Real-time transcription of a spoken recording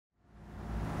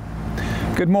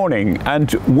Good morning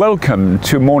and welcome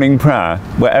to morning prayer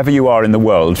wherever you are in the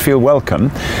world. Feel welcome.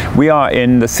 We are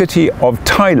in the city of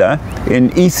Tyler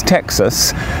in East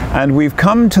Texas, and we've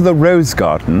come to the Rose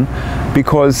Garden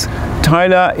because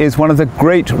Tyler is one of the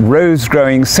great rose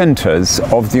growing centers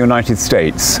of the United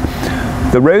States.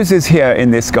 The roses here in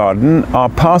this garden are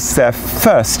past their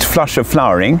first flush of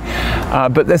flowering,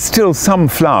 but there's still some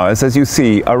flowers, as you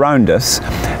see, around us.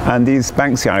 And these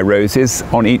Banksii roses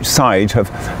on each side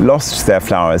have lost their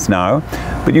flowers now.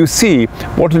 But you see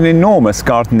what an enormous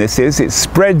garden this is. It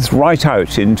spreads right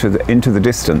out into the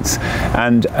distance.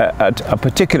 And at a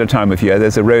particular time of year,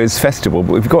 there's a rose festival.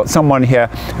 But we've got someone here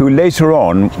who later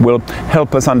on will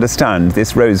help us understand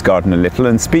this rose garden a little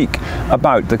and speak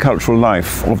about the cultural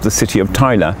life of the city of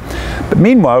Tyler. But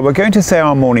meanwhile, we're going to say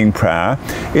our morning prayer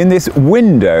in this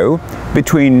window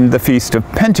between the Feast of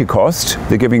Pentecost,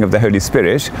 the giving of the Holy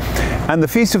Spirit, and the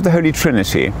Feast of the Holy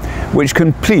Trinity, which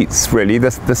completes really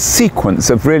the sequence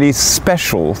of really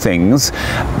special things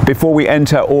before we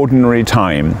enter ordinary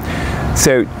time.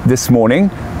 So this morning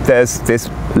there's this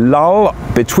lull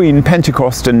between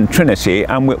Pentecost and Trinity,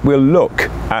 and we'll look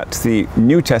at the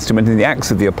New Testament and the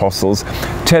Acts of the Apostles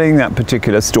telling that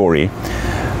particular story.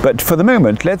 But for the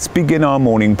moment, let's begin our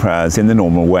morning prayers in the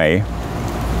normal way.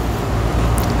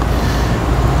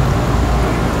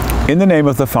 In the name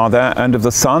of the Father, and of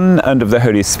the Son, and of the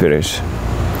Holy Spirit.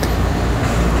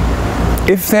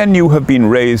 If then you have been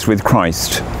raised with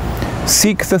Christ,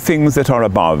 seek the things that are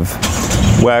above,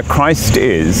 where Christ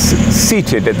is,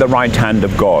 seated at the right hand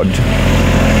of God.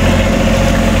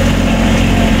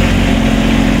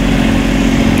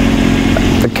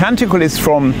 The canticle is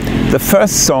from the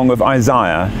first song of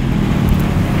Isaiah.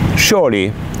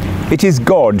 Surely it is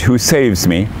God who saves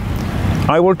me.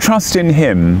 I will trust in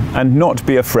him and not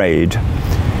be afraid.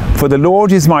 For the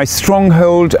Lord is my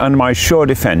stronghold and my sure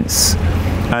defense,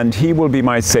 and he will be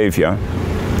my Saviour.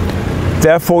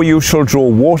 Therefore you shall draw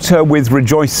water with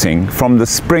rejoicing from the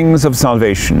springs of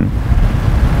salvation.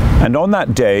 And on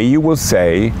that day you will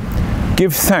say,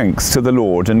 give thanks to the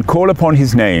Lord and call upon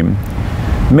his name.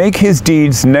 Make his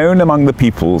deeds known among the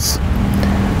peoples.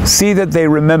 See that they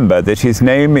remember that his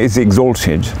name is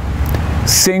exalted.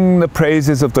 Sing the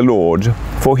praises of the Lord,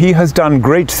 for he has done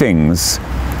great things,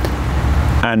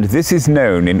 and this is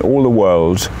known in all the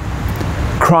world.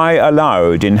 Cry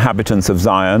aloud, inhabitants of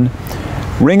Zion.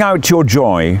 Ring out your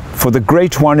joy, for the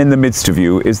great one in the midst of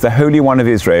you is the Holy One of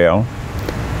Israel.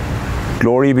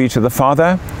 Glory be to the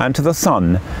Father, and to the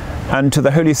Son, and to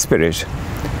the Holy Spirit,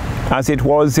 as it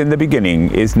was in the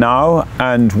beginning, is now,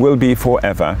 and will be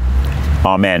forever.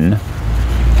 Amen.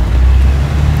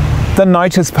 The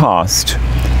night has passed,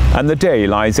 and the day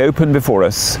lies open before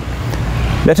us.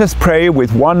 Let us pray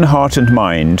with one heart and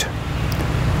mind.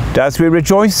 And as we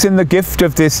rejoice in the gift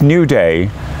of this new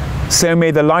day, so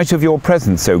may the light of your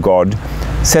presence, O God,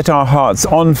 set our hearts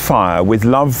on fire with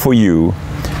love for you,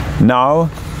 now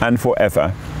and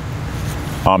forever.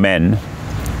 Amen.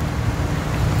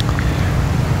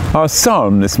 Our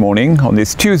psalm this morning, on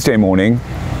this Tuesday morning,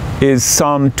 is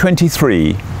Psalm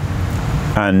 23.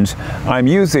 And I'm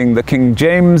using the King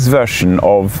James version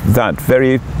of that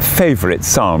very favourite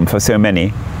psalm for so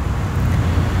many.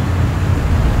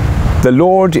 The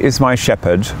Lord is my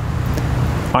shepherd,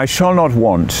 I shall not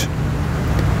want.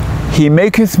 He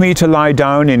maketh me to lie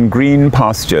down in green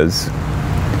pastures.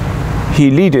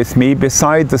 He leadeth me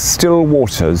beside the still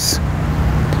waters.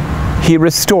 He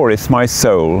restoreth my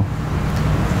soul.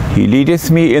 He leadeth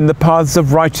me in the paths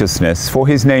of righteousness for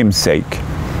his name's sake.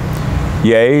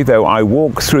 Yea, though I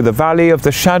walk through the valley of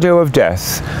the shadow of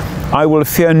death, I will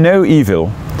fear no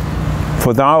evil,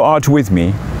 for thou art with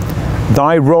me.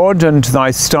 Thy rod and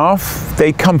thy staff,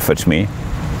 they comfort me.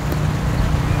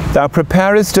 Thou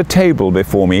preparest a table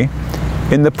before me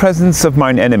in the presence of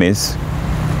mine enemies.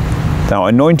 Thou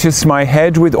anointest my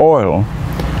head with oil,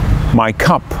 my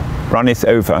cup runneth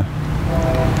over.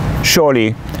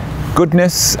 Surely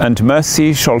goodness and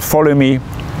mercy shall follow me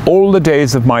all the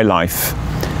days of my life,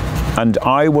 and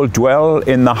I will dwell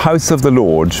in the house of the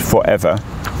Lord forever.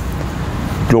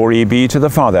 Glory be to the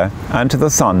Father, and to the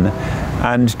Son,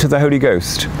 and to the Holy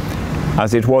Ghost,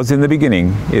 as it was in the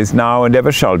beginning, is now, and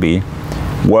ever shall be,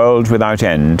 world without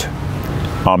end.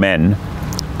 Amen.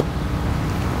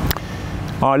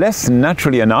 Our lesson,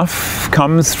 naturally enough,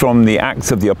 comes from the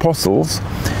Acts of the Apostles,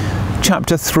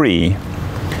 chapter 3.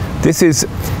 This is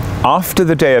after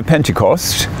the day of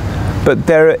Pentecost, but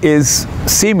there is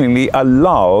seemingly a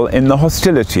lull in the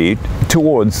hostility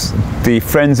towards the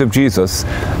friends of Jesus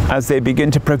as they begin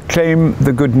to proclaim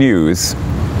the good news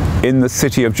in the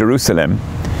city of Jerusalem.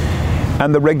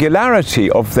 And the regularity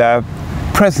of their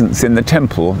presence in the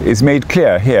temple is made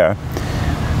clear here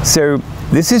So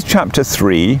this is chapter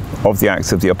 3 of the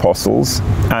Acts of the Apostles,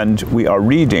 and we are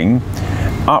reading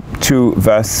up to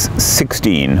verse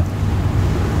 16.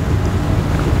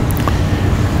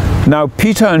 Now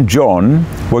Peter and John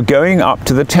were going up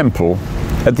to the temple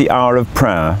at the hour of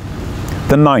prayer,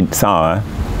 the 9th hour,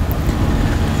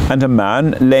 and a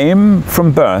man lame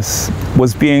from birth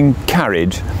was being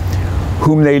carried,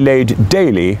 whom they laid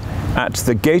daily at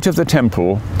the gate of the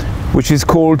temple, which is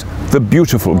called the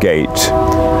Beautiful Gate,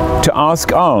 to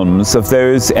ask alms of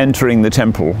those entering the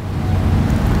temple.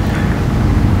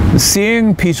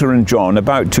 Seeing Peter and John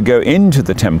about to go into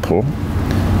the temple,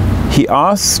 he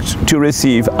asked to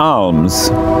receive alms,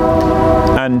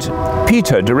 and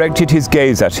Peter directed his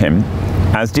gaze at him,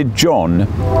 as did John,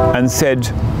 and said,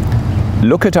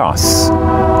 "Look at us."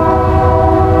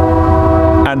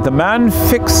 And the man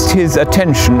fixed his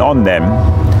attention on them,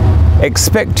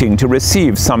 expecting to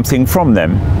receive something from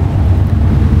them.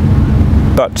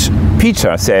 But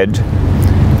Peter said,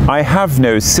 "I have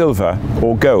no silver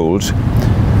or gold,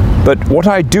 but what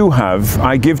I do have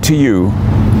I give to you.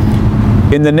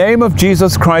 In the name of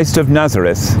Jesus Christ of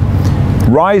Nazareth,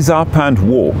 rise up and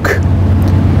walk."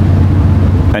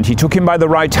 And he took him by the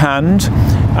right hand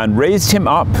and raised him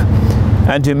up,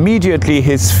 and immediately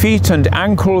his feet and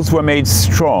ankles were made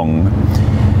strong.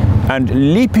 And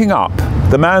leaping up,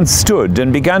 the man stood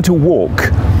and began to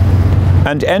walk,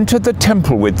 and entered the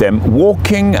temple with them,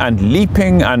 walking and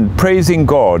leaping and praising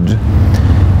God.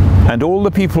 And all the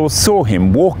people saw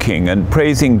him walking and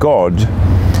praising God,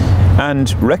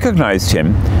 and recognized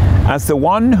him as the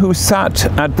one who sat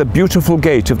at the beautiful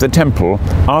gate of the temple,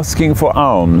 asking for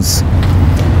alms.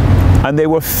 And they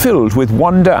were filled with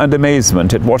wonder and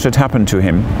amazement at what had happened to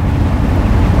him.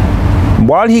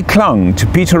 While he clung to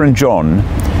Peter and John,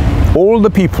 all the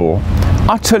people,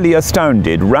 utterly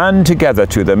astounded, ran together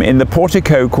to them in the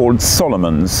portico called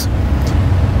Solomon's.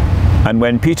 And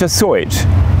when Peter saw it,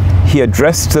 he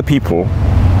addressed the people,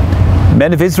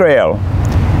 "Men of Israel,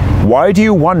 why do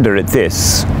you wonder at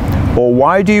this? Or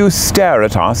why do you stare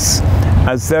at us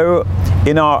as though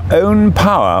in our own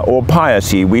power or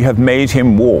piety we have made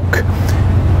him walk?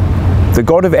 The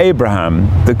God of Abraham,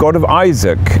 the God of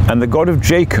Isaac, and the God of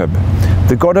Jacob,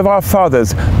 the God of our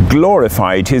fathers,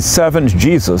 glorified his servant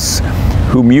Jesus,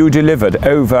 whom you delivered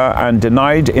over and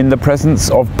denied in the presence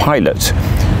of Pilate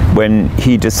when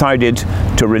he decided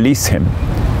to release him.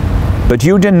 But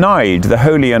you denied the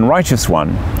Holy and Righteous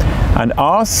One, and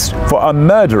asked for a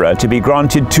murderer to be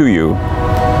granted to you.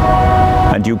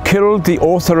 And you killed the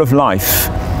author of life,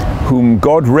 whom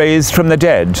God raised from the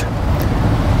dead.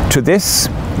 To this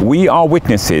we are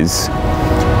witnesses,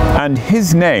 and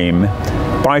his name,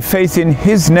 by faith in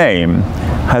his name,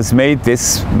 has made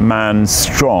this man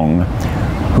strong,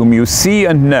 whom you see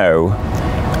and know,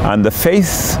 and the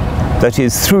faith that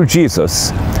is through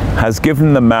Jesus has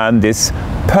given the man this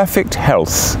perfect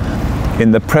health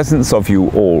in the presence of you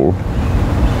all."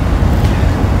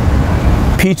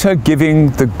 Peter giving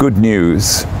the good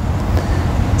news.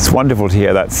 It's wonderful to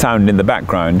hear that sound in the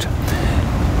background.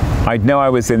 I'd know I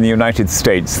was in the United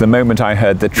States the moment I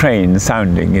heard the train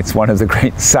sounding. It's one of the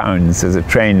great sounds. There's a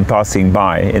train passing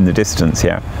by in the distance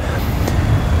here.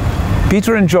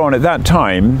 Peter and John at that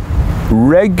time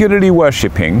regularly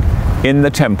worshipping in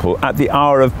the temple at the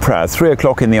hour of prayer, 3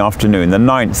 o'clock in the afternoon, the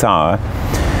 9th hour,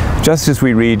 just as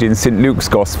we read in St. Luke's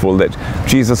Gospel that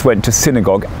Jesus went to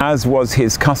synagogue, as was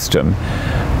his custom.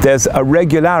 There's a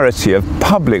regularity of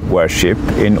public worship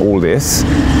in all this,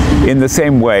 in the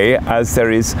same way as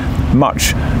there is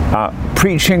much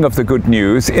preaching of the good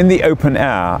news in the open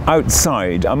air,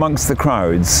 outside, amongst the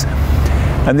crowds.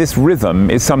 And this rhythm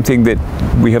is something that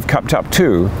we have kept up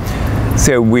too.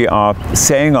 So we are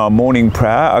saying our morning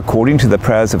prayer according to the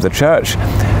prayers of the church,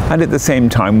 and at the same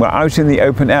time we're out in the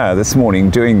open air this morning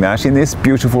doing that in this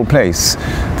beautiful place,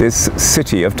 this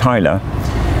city of Tyler.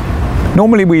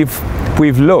 Normally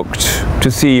we've looked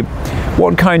to see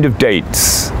what kind of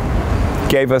dates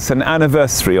gave us an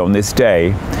anniversary on this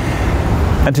day,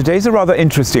 and today's a rather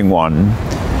interesting one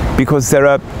because there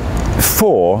are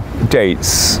 4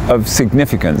 dates of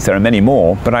significance. There are many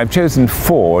more, but I've chosen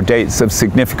 4 dates of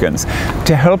significance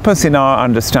to help us in our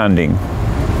understanding.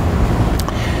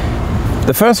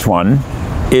 The first one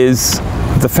is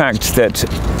the fact that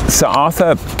Sir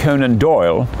Arthur Conan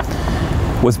Doyle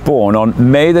was born on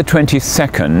May the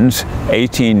 22nd,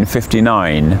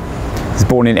 1859. He was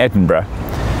born in Edinburgh.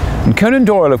 And Conan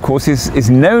Doyle, of course, is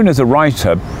known as a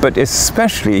writer, but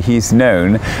especially he's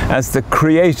known as the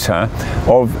creator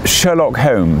of Sherlock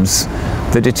Holmes,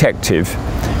 the detective,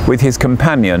 with his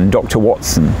companion, Dr.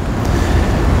 Watson.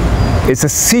 It's a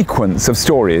sequence of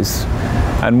stories,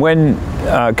 And when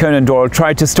Conan Doyle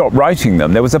tried to stop writing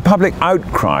them, there was a public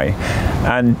outcry,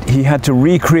 and he had to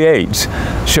recreate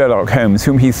Sherlock Holmes,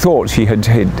 whom he thought he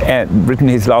had written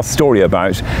his last story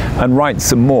about, and write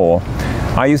some more.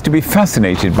 I used to be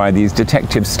fascinated by these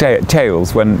detective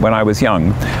tales when I was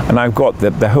young, and I've got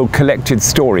the whole collected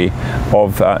story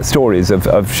of stories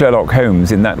of Sherlock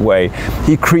Holmes in that way.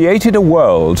 He created a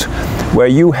world where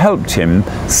you helped him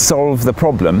solve the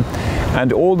problem,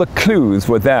 and all the clues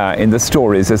were there in the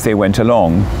stories as they went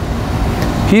along.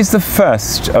 He's the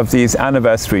first of these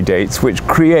anniversary dates which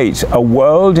create a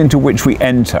world into which we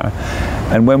enter.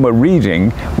 And when we're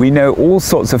reading, we know all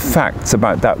sorts of facts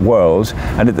about that world,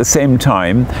 and at the same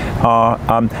time are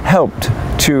helped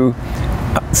to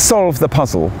solve the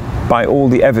puzzle by all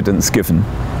the evidence given.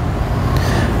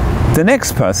 The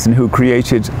next person who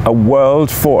created a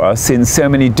world for us in so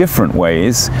many different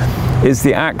ways is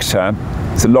the actor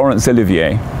Sir Laurence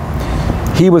Olivier.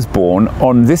 He was born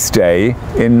on this day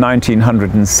in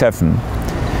 1907,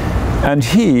 and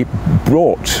he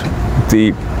brought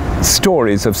the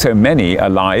stories of so many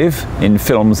alive in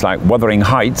films like Wuthering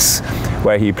Heights,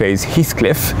 where he plays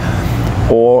Heathcliff,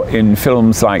 or in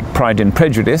films like Pride and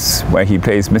Prejudice, where he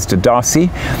plays Mr.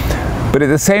 Darcy. But at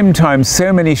the same time,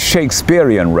 so many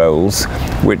Shakespearean roles,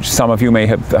 which some of you may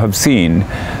have seen,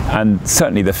 and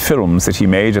certainly the films that he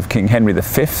made of King Henry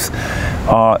V,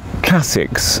 are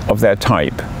classics of their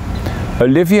type.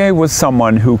 Olivier was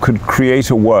someone who could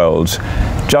create a world,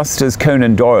 just as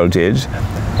Conan Doyle did.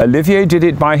 Olivier did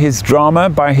it by his drama,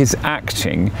 by his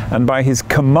acting, and by his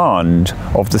command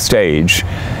of the stage.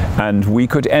 And we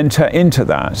could enter into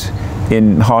that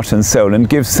in heart and soul and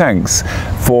give thanks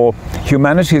for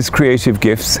humanity's creative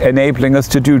gifts enabling us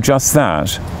to do just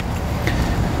that.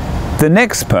 The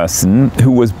next person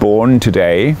who was born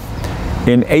today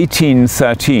in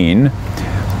 1813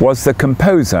 was the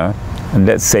composer, and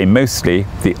let's say mostly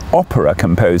the opera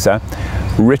composer,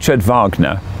 Richard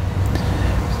Wagner.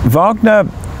 Wagner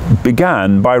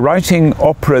began by writing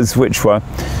operas which were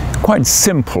quite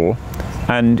simple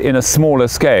and in a smaller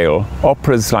scale,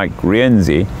 operas like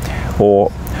Rienzi,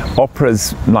 or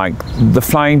operas like The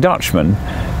Flying Dutchman,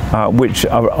 which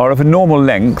are of a normal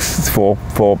length for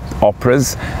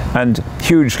operas and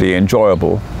hugely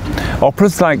enjoyable.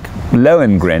 Operas like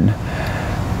Lohengrin.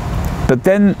 But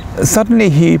then suddenly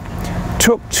he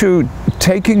took to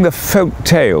taking the folk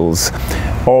tales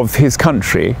of his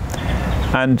country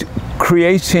and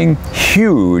creating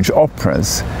huge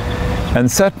operas,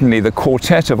 and certainly the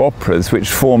quartet of operas which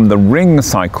form the Ring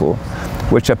cycle,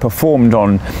 which are performed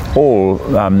on all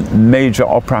major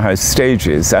opera house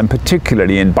stages, and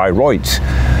particularly in Bayreuth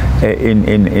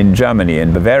in Germany,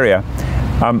 in Bavaria.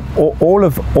 All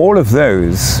of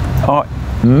those are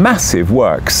massive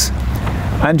works,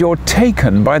 and you're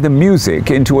taken by the music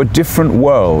into a different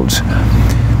world.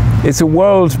 It's a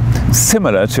world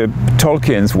similar to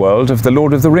Tolkien's world of The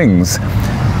Lord of the Rings,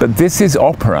 but this is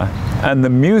opera, and the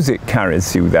music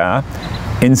carries you there,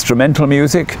 instrumental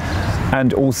music,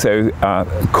 and also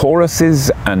choruses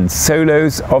and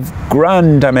solos of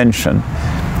grand dimension.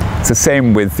 It's the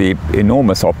same with the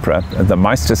enormous opera, the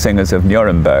Meistersingers of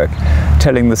Nuremberg,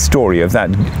 telling the story of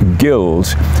that guild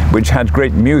which had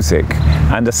great music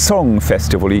and a song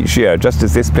festival each year, just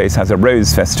as this place has a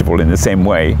rose festival in the same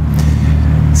way.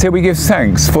 So we give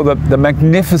thanks for the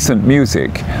magnificent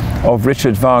music of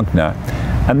Richard Wagner,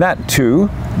 and that too,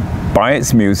 by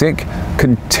its music,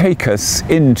 can take us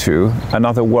into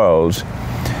another world.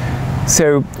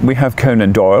 So we have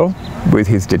Conan Doyle with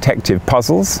his detective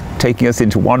puzzles taking us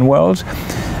into one world,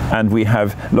 and we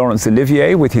have Laurence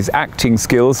Olivier with his acting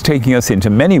skills taking us into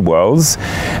many worlds,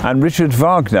 and Richard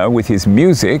Wagner with his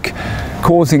music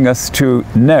causing us to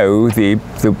know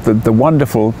the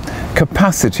wonderful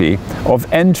capacity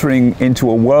of entering into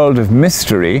a world of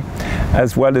mystery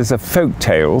as well as of folk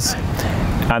tales.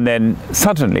 And then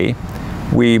suddenly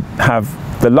we have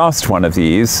the last one of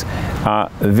these,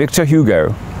 Victor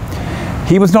Hugo.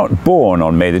 He was not born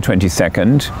on May the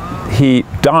 22nd. He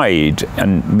died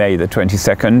on May the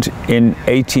 22nd in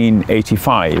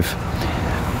 1885.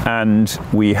 And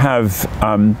we have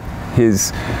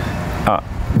his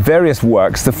various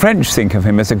works. The French think of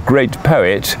him as a great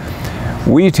poet.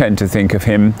 We tend to think of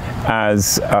him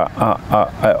as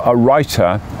a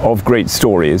writer of great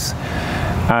stories,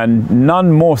 and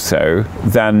none more so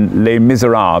than Les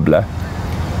Miserables,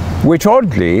 which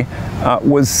oddly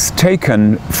was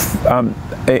written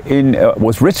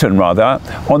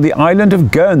on the island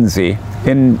of Guernsey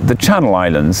in the Channel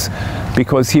Islands,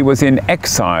 because he was in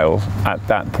exile at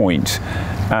that point,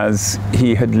 as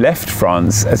he had left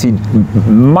France, as he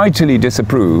mightily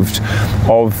disapproved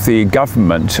of the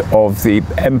government of the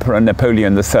Emperor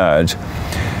Napoleon III.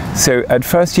 So at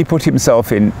first he put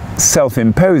himself in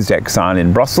self-imposed exile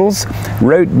in Brussels,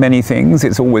 wrote many things.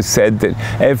 It's always said that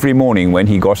every morning when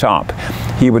he got up,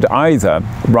 he would either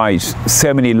write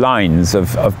so many lines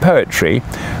of poetry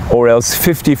or else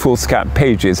 50 foolscap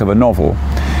pages of a novel.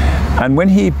 And when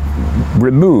he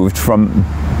removed from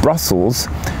Brussels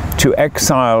to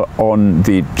exile on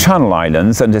the Channel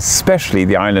Islands, and especially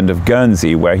the island of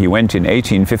Guernsey, where he went in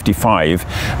 1855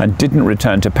 and didn't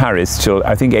return to Paris till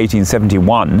I think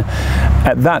 1871.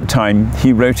 At that time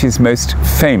he wrote his most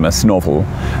famous novel,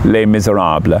 Les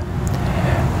Miserables.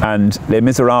 And Les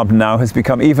Miserables now has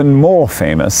become even more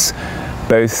famous,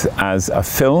 both as a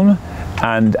film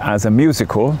and as a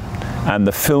musical, and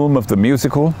the film of the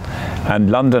musical,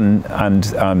 and London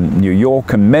and New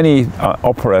York and many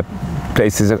opera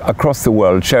places across the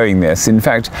world showing this. In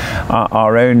fact,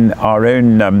 our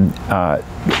own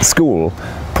school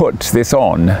put this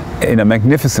on in a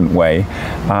magnificent way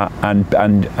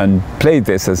and played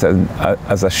this as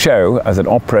a show, as an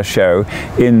opera show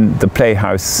in the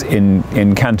Playhouse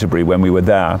in Canterbury when we were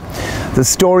there. The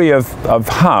story of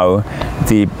how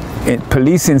the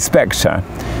police inspector,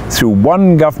 through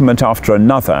one government after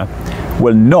another,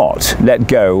 will not let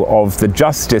go of the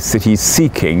justice that he's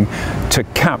seeking to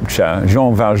capture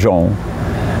Jean Valjean.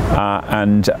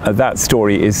 And that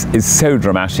story is so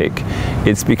dramatic.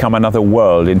 It's become another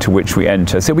world into which we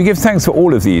enter. So we give thanks for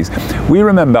all of these. We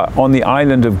remember on the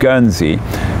island of Guernsey,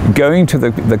 going to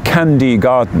the Candy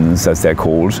Gardens, as they're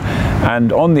called,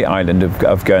 and on the island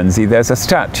of Guernsey there's a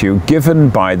statue given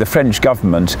by the French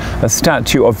government, a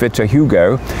statue of Victor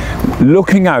Hugo,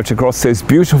 looking out across those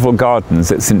beautiful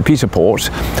gardens at St. Peter Port,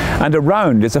 and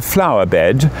around is a flower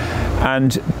bed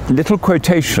and little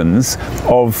quotations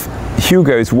of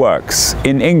Hugo's works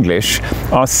in English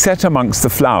are set amongst the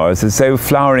flowers as though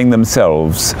flowering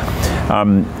themselves.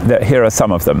 Here are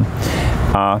some of them.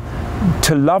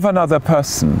 To love another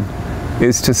person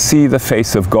is to see the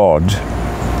face of God.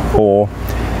 Or,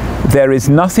 there is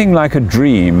nothing like a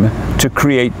dream to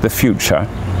create the future.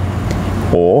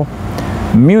 Or,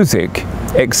 music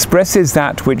expresses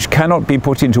that which cannot be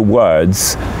put into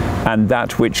words and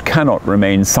that which cannot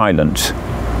remain silent.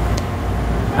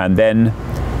 And then,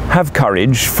 have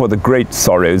courage for the great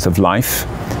sorrows of life,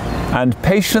 and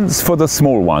patience for the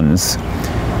small ones.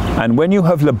 And when you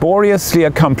have laboriously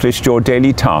accomplished your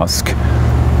daily task,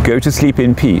 go to sleep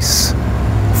in peace,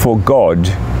 for God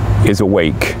is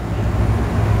awake.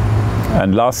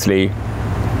 And lastly,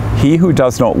 he who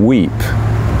does not weep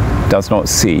does not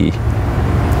see.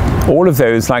 All of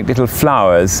those like little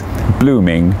flowers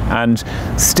blooming, and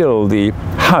still the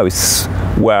house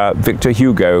where Victor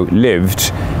Hugo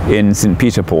lived in St.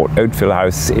 Peter Port, Oatville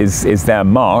House, is there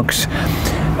marked.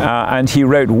 And he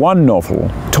wrote one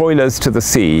novel, Toilers to the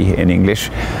Sea in English,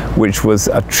 which was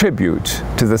a tribute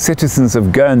to the citizens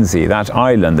of Guernsey, that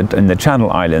island in the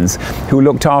Channel Islands, who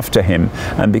looked after him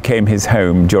and became his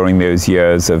home during those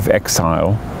years of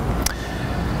exile.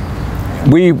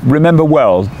 We remember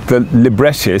well the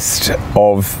librettist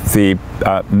of the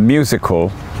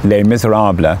musical Les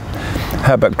Miserables,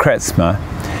 Herbert Kretzmer,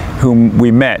 whom we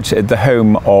met at the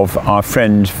home of our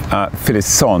friend Phyllis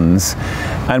Sons,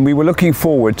 and we were looking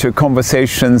forward to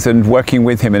conversations and working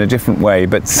with him in a different way,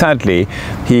 but sadly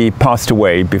he passed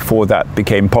away before that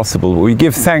became possible. We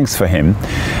give thanks for him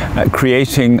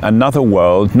creating another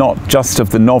world, not just of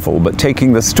the novel, but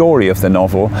taking the story of the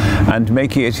novel and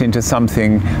making it into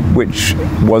something which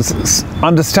was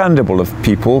understandable of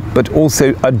people, but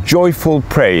also a joyful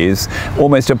praise,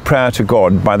 almost a prayer to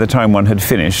God by the time one had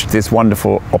finished this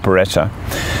wonderful operetta.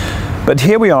 But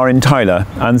here we are in Tyler,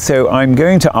 and so I'm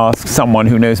going to ask someone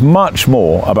who knows much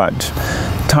more about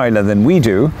Tyler than we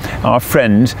do, our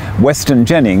friend Weston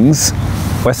Jennings.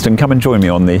 Weston, come and join me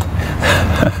on the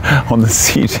on the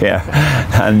seat here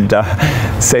and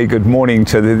say good morning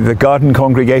to the garden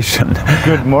congregation.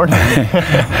 Good morning.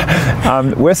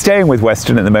 We're staying with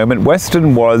Weston at the moment.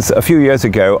 Weston was, a few years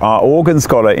ago, our organ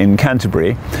scholar in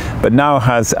Canterbury, but now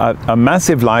has a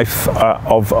massive life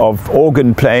of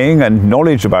organ playing and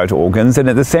knowledge about organs, and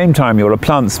at the same time you're a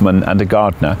plantsman and a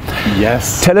gardener.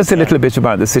 Yes. Tell us a little bit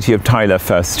about the city of Tyler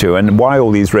first too, and why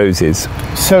all these roses.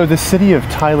 So the city of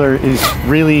Tyler is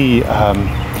really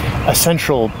a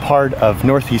central part of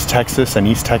Northeast Texas and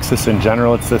East Texas in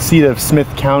general. It's the seat of Smith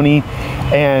County,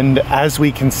 and as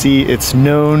we can see, it's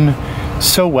known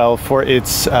so well for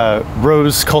its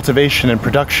rose cultivation and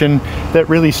production that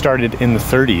really started in the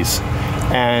 30s.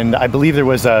 And I believe there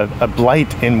was a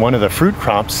blight in one of the fruit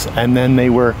crops, and then they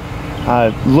were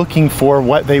looking for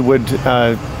what they would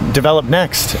develop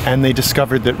next, and they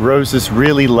discovered that roses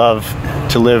really love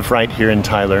to live right here in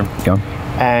Tyler. Yeah.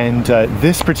 And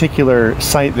this particular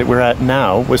site that we're at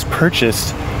now was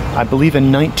purchased, I believe,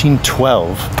 in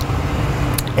 1912.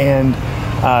 And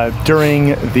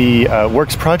during the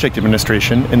Works Project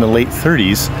Administration in the late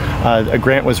 30s, a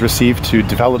grant was received to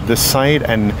develop this site,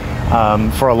 and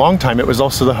for a long time it was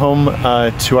also the home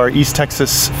to our East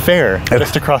Texas Fair,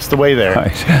 just across the way there.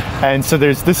 Right. And so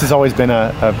this has always been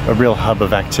a real hub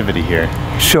of activity here.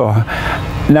 Sure.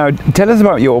 Now, tell us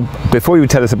about before you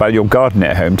tell us about your garden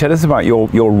at home, tell us about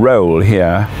your role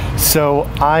here. So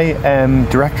I am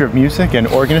Director of Music and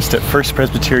Organist at First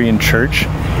Presbyterian Church,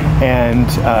 and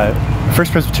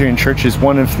First Presbyterian Church is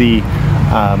one of the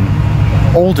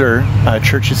older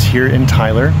churches here in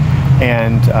Tyler,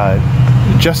 and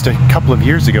just a couple of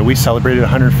years ago we celebrated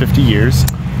 150 years,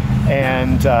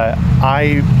 and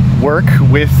I work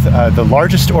with the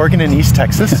largest organ in East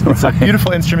Texas. It's a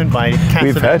beautiful instrument by Cassidy.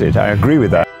 We've heard it, I agree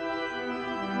with that.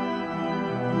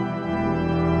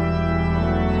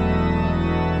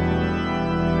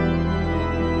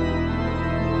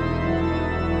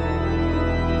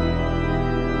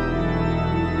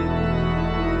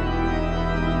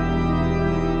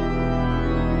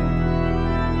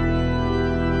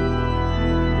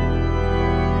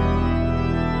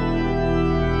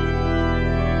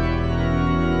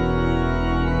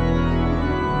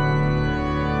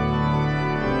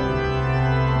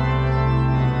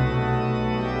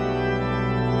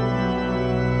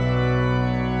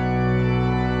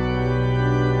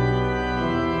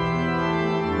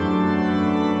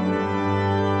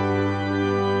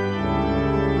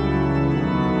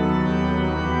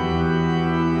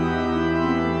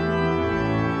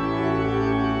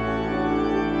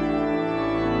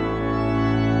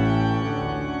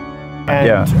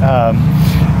 And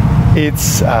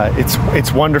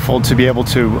it's wonderful to be able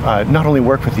to not only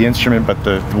work with the instrument, but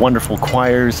the wonderful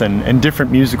choirs and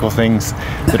different musical things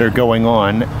that are going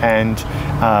on. And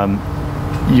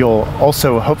you'll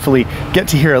also hopefully get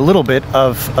to hear a little bit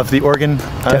of the organ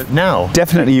now.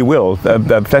 Definitely you will.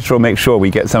 Fletcher will make sure we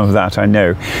get some of that, I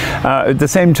know. At the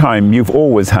same time, you've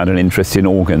always had an interest in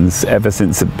organs ever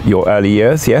since your early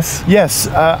years, yes? Yes.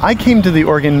 I came to the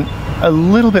organ a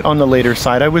little bit on the later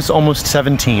side. I was almost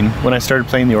 17 when I started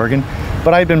playing the organ,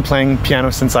 but I'd been playing piano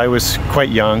since I was quite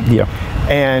young. Yeah.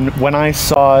 And when I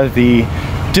saw the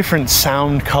different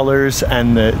sound colors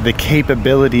and the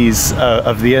capabilities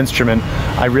of the instrument,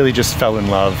 I really just fell in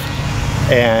love.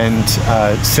 And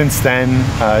since then,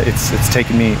 it's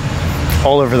taken me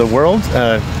all over the world,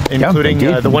 including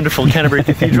the wonderful Canterbury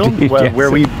Cathedral,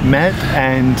 where we met,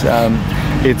 and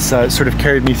it's sort of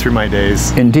carried me through my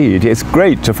days. Indeed, it's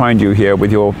great to find you here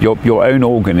with your own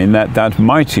organ in that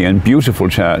mighty and beautiful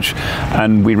church,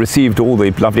 and we received all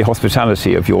the lovely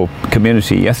hospitality of your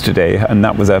community yesterday, and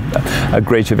that was a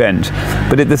great event.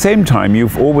 But at the same time,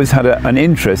 you've always had an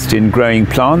interest in growing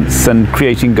plants and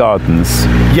creating gardens.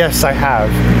 Yes, I have.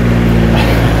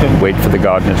 Wait for the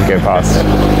gardener to go past.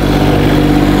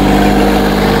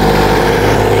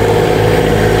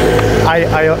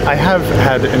 I have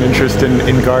had an interest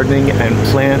in gardening and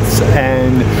plants,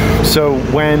 and so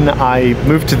when I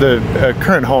moved to the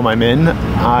current home I'm in,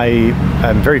 I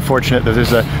am very fortunate that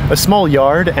there's a small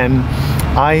yard, and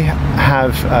I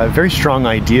have very strong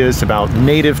ideas about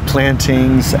native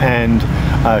plantings and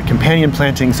companion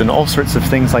plantings and all sorts of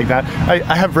things like that.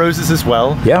 I have roses as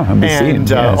well. Yeah,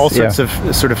 and all sorts of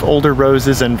sort of older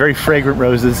roses and very fragrant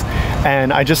roses,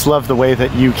 and I just love the way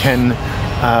that you can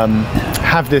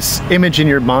have this image in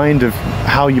your mind of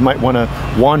how you might want to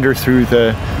wander through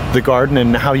the garden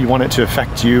and how you want it to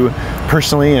affect you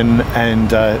personally, and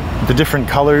the different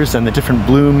colors and the different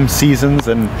bloom seasons,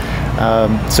 and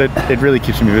so it really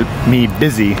keeps me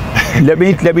busy. Let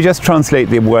me just translate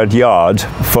the word yard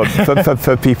for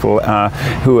people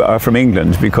who are from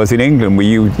England, because in England we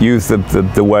use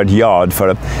the word yard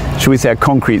for should we say a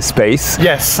concrete space.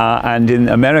 Yes. And in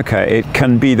America it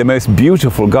can be the most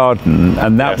beautiful garden,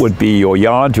 and that would be your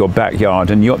yard, your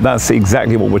backyard, and that's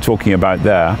exactly what we're talking about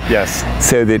there. Yes.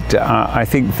 So that I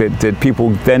think that people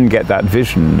then get that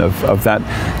vision of that.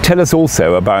 Tell us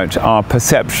also about our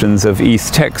perceptions of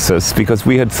East Texas, because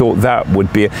we had thought that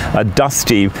would be a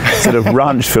dusty sort of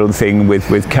ranch-filled thing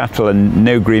with cattle and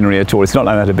no greenery at all. It's not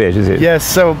like that a bit, is it? Yes,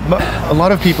 so a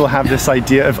lot of people have this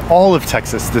idea of all of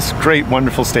Texas, this great,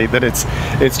 wonderful state, that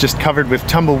it's just covered with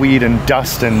tumbleweed and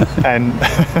dust and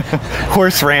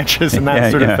horse ranches and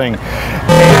that sort of thing.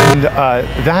 And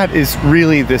that is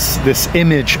really this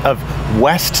image of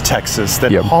West Texas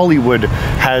that Hollywood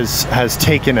has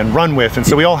taken and run with, and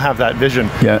so we all have that vision.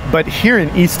 Yeah. But here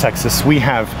in East Texas, we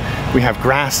have we have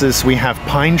grasses, we have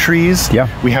pine trees, Yeah.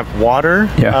 we have water,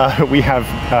 Yeah. we have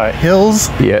hills.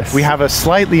 Yes. We have a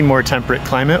slightly more temperate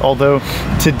climate, although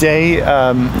today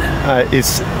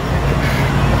is,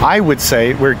 I would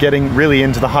say, we're getting really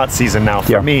into the hot season now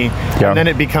for Yeah. me, Yeah. and then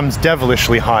it becomes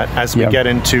devilishly hot as we Yeah. get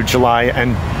into July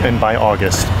and by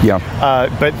August. Yeah.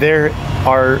 But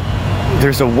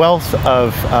there's a wealth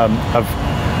of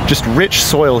just rich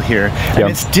soil here, and Yeah.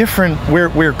 it's different.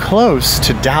 We're close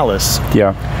to Dallas,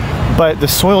 Yeah. but the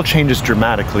soil changes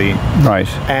dramatically. Right.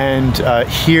 And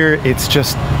here it's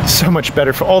just so much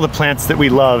better for all the plants that we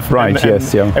love. Right, And,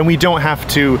 yes, yeah. And we don't have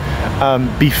to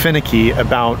be finicky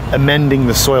about amending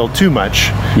the soil too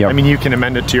much. Yeah. I mean, you can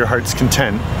amend it to your heart's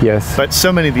content. Yes. But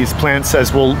so many of these plants,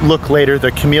 as we'll look later,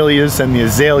 the camellias and the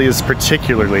azaleas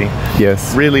particularly,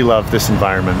 Yes. really love this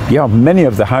environment. Yeah, many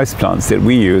of the houseplants that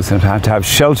we use and have to have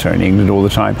shelter in England all the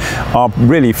time are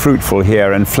really fruitful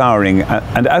here and flowering.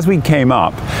 And as we came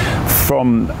up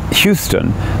from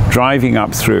Houston, driving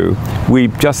up through, we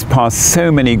just passed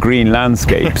so many green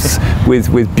landscapes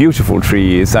with beautiful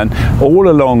trees, and all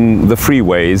along the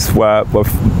freeways were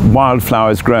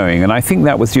wildflowers growing. And I think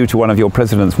that was due to one of your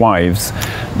president's wives.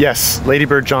 Yes, Lady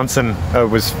Bird Johnson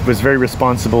was very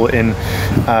responsible in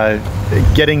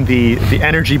getting the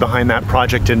energy behind that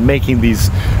project and making these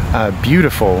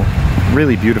beautiful,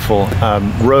 really beautiful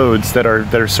roads that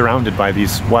are surrounded by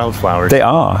these wildflowers. They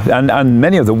are, and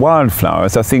many of the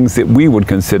wildflowers are things that we would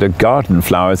consider garden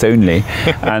flowers only,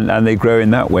 and they grow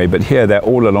in that way. But here they're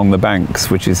all along the banks,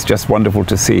 which is just wonderful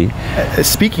to see.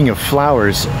 Speaking of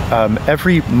flowers,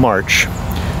 every March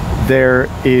there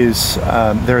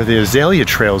are the azalea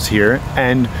trails here,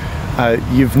 and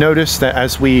you've noticed that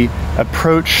as we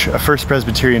approach a First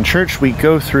Presbyterian Church, we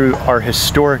go through our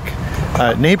historic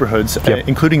neighborhoods, Yep.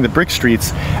 including the brick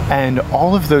streets, and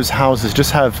all of those houses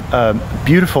just have a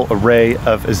beautiful array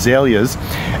of azaleas.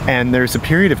 And there's a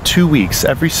period of 2 weeks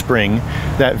every spring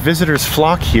that visitors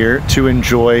flock here to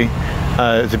enjoy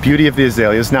the beauty of the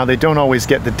azaleas. Now, they don't always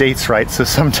get the dates right, so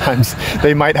sometimes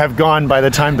they might have gone by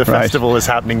the time the Right. festival is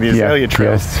happening, the azalea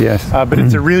trails. Yes, yes. But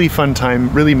it's a really fun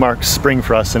time, really marks spring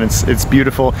for us, and it's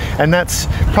beautiful. And that's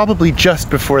probably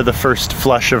just before the first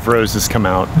flush of roses come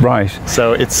out. Right.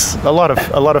 So it's a lot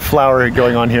of flower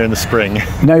going on here in the spring.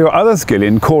 Now, your other skill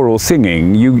in choral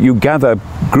singing, you gather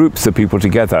groups of people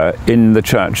together in the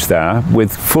church there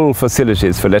with full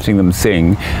facilities for letting them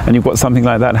sing, and you've got something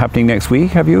like that happening next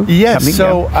week, have you? Yes, Happening?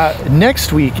 so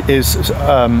next week is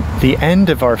the end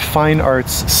of our fine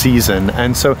arts season,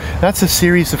 and so that's a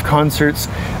series of concerts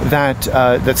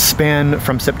that span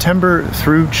from September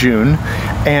through June.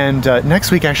 And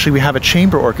next week, actually, we have a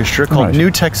chamber orchestra called Right.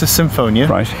 New Texas Symphonia,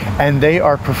 Right. and they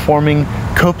are performing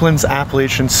Copland's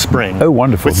Appalachian Spring. Oh,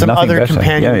 wonderful. With some Nothing other better.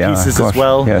 companion Yeah, pieces gosh. as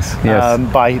well. Yes, yes.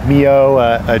 By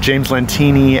Mio, James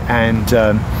Lantini,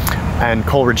 and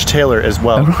Coleridge Taylor as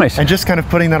well. Oh, right. And just kind of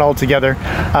putting that all together,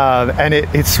 and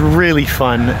it's really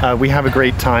fun. We have a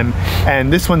great time,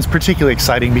 and this one's particularly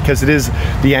exciting because it is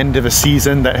the end of a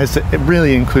season that has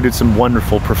really included some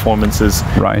wonderful performances.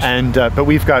 Right. And but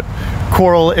we've got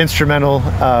choral, instrumental,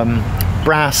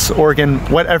 brass, organ,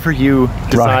 whatever you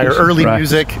desire, Right, early right.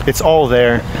 music, it's all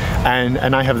there.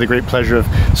 And I have the great pleasure of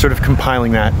sort of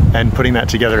compiling that and putting that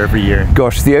together every year.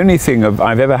 Gosh, the only thing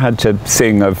I've ever had to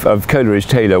sing of Coleridge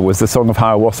Taylor was the Song of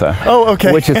Hiawatha. Oh,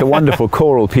 okay. Which is a wonderful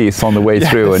choral piece on the way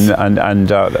through, Yes. and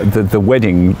the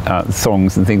wedding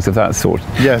songs and things of that sort.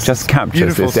 Yes, just captures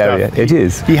beautiful this stuff. area. It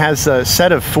is. He has a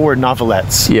set of 4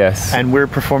 novelettes. Yes. And we're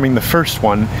performing the first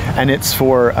one, and it's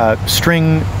for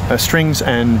strings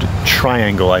and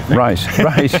triangle, I think. Right,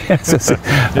 right. Yes, it's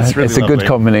really a good lovely.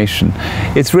 combination.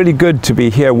 It's really good to be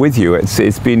here with you.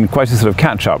 It's been quite a sort of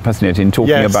catch up, hasn't it, in talking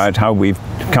Yes. about how we've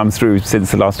come through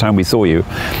since the last time we saw you.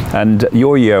 And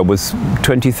your year was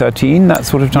 2013, that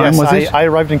sort of time, Yes, was it? I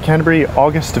arrived in Canterbury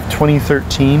August of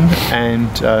 2013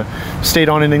 and stayed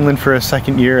on in England for a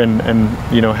second year, and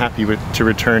happy to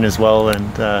return as well. And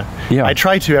Yeah. I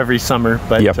try to every summer,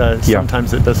 but Yep, yep.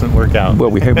 sometimes it doesn't work out. Well,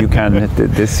 we hope you can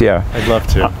this year. I'd love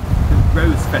to.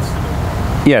 Rose Festival.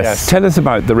 Yes, Yes. tell us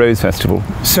about the Rose Festival.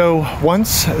 So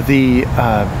once they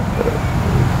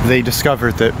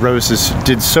discovered that roses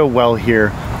did so well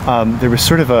here, there was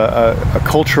sort of a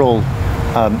cultural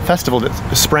festival that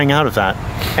sprang out of that,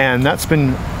 and that's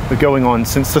been going on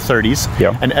since the 30s.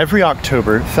 Yeah. And every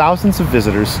October, thousands of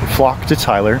visitors flock to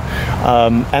Tyler,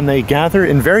 and they gather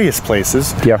in various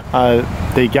places. Yeah.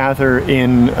 They gather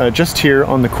in just here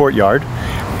on the courtyard,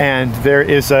 and there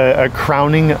is a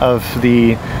crowning of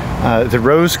the the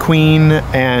Rose Queen,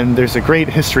 and there's a great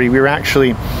history. We were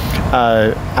actually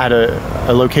at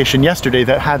a location yesterday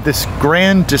that had this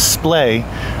grand display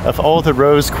of all the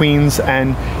Rose Queens,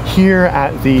 and here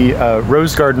at the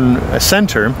Rose Garden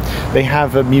Center they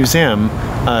have a museum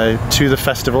to the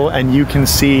festival, and you can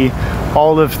see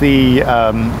all of the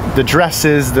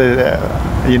dresses,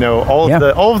 all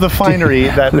of the finery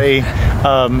that they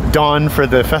don for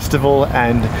the festival,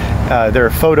 and there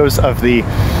are photos of the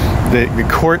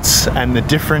courts and the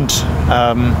different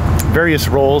various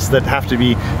roles that have to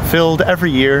be filled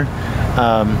every year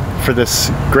for this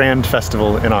grand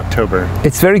festival in October.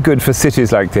 It's very good for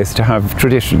cities like this to have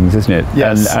traditions, isn't it?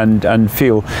 Yes. And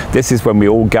feel this is when we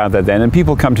all gather then, and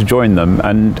people come to join them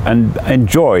and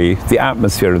enjoy the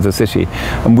atmosphere of the city.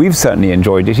 And we've certainly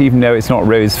enjoyed it, even though it's not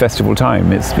Rose Festival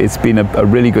time. It's been a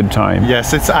really good time.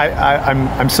 Yes,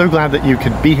 I'm so glad that you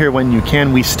could be here when you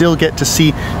can. We still get to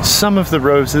see some of the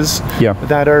roses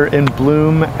that are in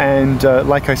bloom, and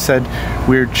like I said,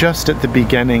 we're just at the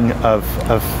beginning of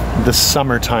the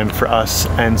summertime for us,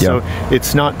 and so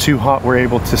it's not too hot. We're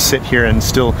able to sit here and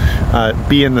still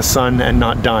be in the sun and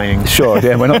not dying. Sure,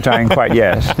 yeah, we're not dying quite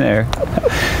yet. No.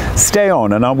 Stay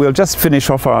on, and we'll just finish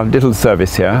off our little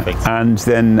service here. Perfect. And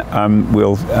then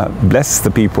we'll bless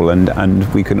the people,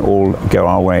 and we can all go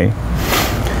our way.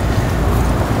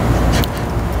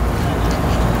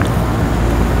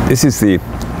 This is the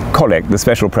collect, the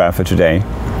special prayer for today.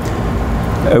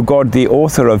 O God, the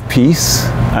author of peace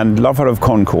and lover of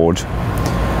concord,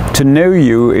 to know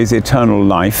you is eternal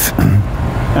life,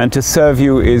 and to serve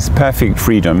you is perfect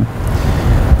freedom.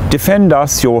 Defend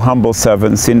us, your humble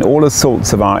servants, in all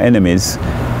assaults of our enemies,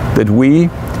 that we,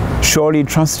 surely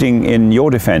trusting in your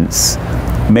defence,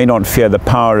 may not fear the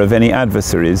power of any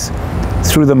adversaries,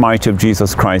 through the might of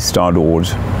Jesus Christ our Lord.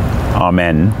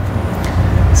 Amen.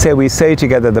 So we say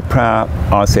together the prayer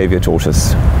our Saviour taught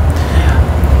us.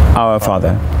 Our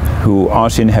Father, who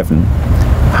art in heaven,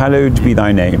 hallowed be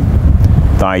thy name.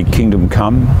 Thy kingdom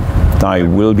come, thy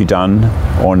will be done,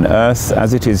 on earth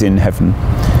as it is in heaven.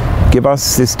 Give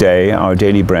us this day our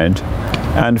daily bread,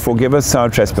 and forgive us our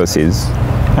trespasses,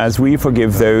 as we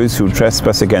forgive those who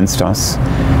trespass against us.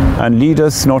 And lead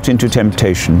us not into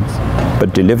temptation,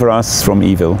 but deliver us from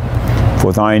evil.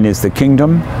 For thine is the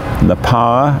kingdom, and the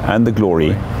power, and the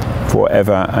glory, for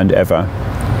ever and ever.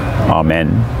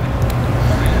 Amen.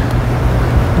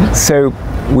 So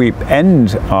we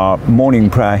end our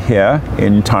morning prayer here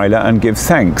in Tyler and give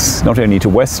thanks not only to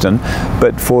Weston,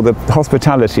 but for the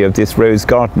hospitality of this rose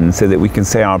garden, so that we can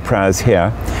say our prayers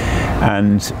here.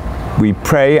 And we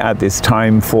pray at this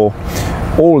time for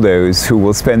all those who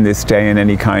will spend this day in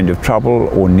any kind of trouble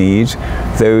or need,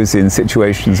 those in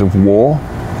situations of war,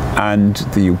 and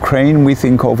the Ukraine we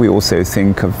think of. We also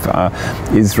think of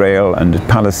Israel and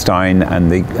Palestine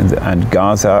and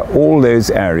Gaza, all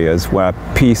those areas where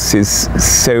peace is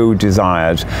so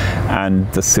desired and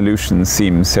the solution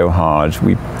seems so hard.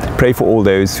 We pray for all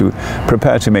those who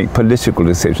prepare to make political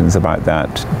decisions about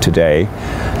that today.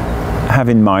 Have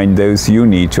in mind those you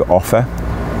need to offer,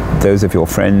 those of your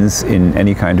friends in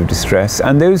any kind of distress,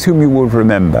 and those whom you will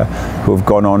remember who have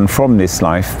gone on from this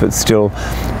life but still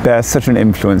bear such an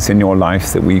influence in your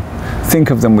life that we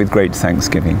think of them with great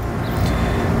thanksgiving.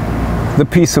 The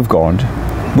peace of God,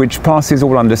 which passes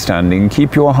all understanding,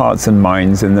 keep your hearts and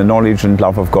minds in the knowledge and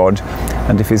love of God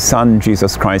and of his Son,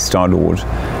 Jesus Christ our Lord.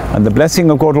 And the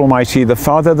blessing of God Almighty, the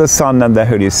Father, the Son, and the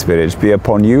Holy Spirit be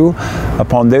upon you,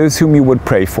 upon those whom you would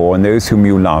pray for, and those whom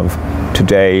you love,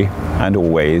 today and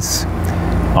always.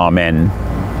 Amen.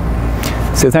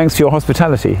 So thanks for your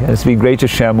hospitality. It's been great to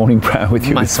share morning prayer with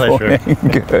you this morning.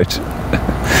 Good.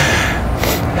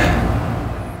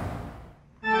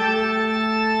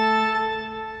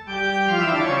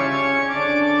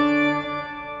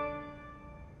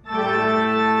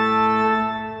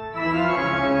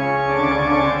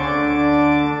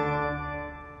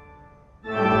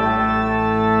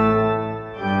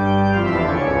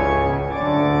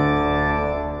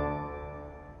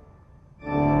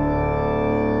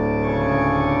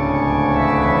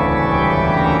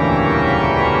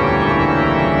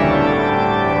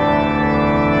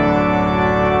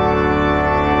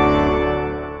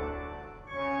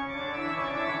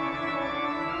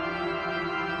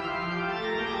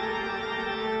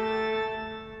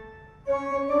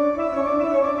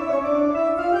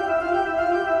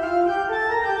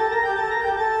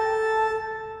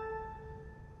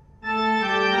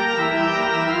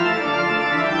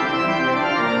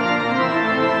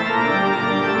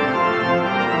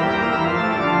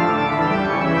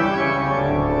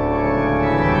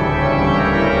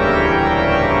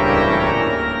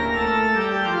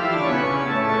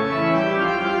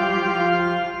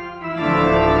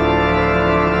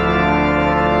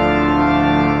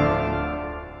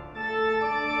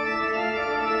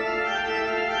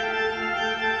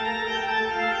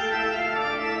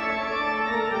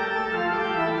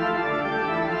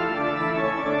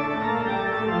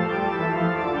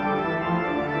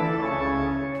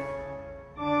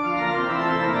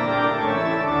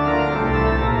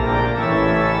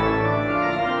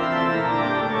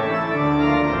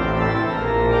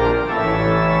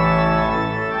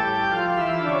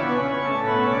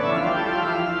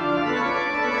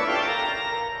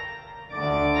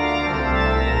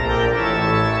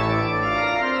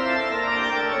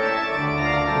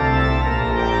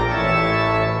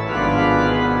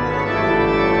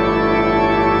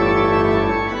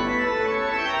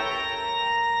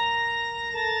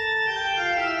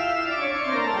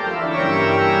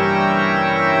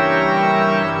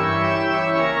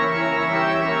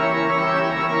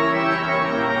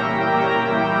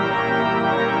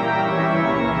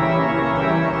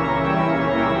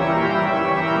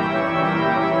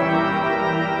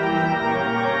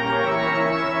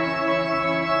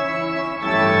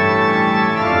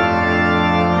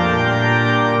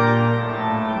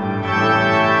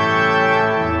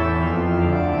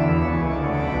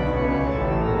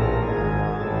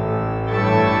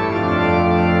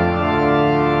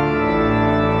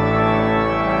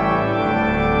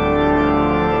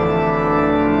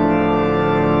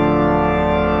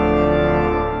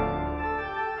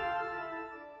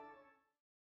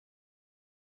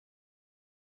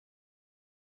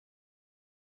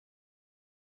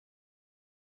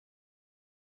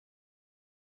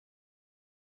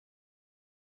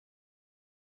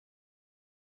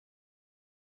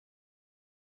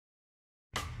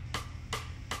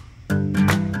 you.